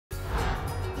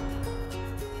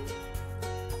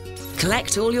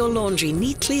Collect all your laundry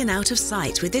neatly and out of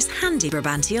sight with this handy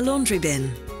Brabantia laundry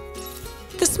bin.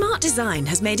 The smart design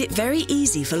has made it very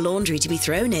easy for laundry to be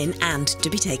thrown in and to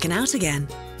be taken out again.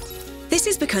 This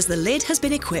is because the lid has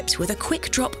been equipped with a quick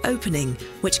drop opening,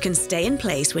 which can stay in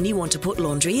place when you want to put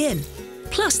laundry in.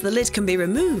 Plus, the lid can be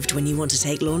removed when you want to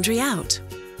take laundry out.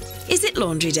 Is it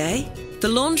laundry day? The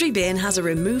laundry bin has a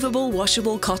removable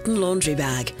washable cotton laundry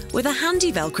bag with a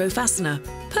handy velcro fastener,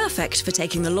 perfect for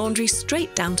taking the laundry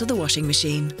straight down to the washing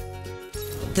machine.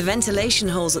 The ventilation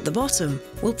holes at the bottom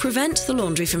will prevent the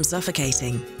laundry from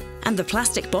suffocating, and the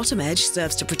plastic bottom edge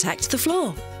serves to protect the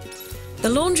floor. The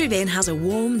laundry bin has a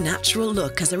warm, natural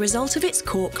look as a result of its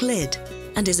cork lid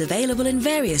and is available in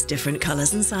various different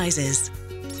colours and sizes.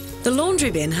 The laundry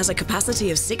bin has a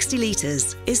capacity of 60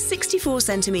 litres, is 64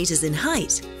 centimetres in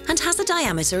height and has a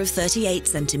diameter of 38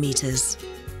 centimetres.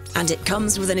 And it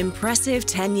comes with an impressive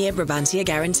 10-year Brabantia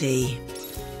guarantee.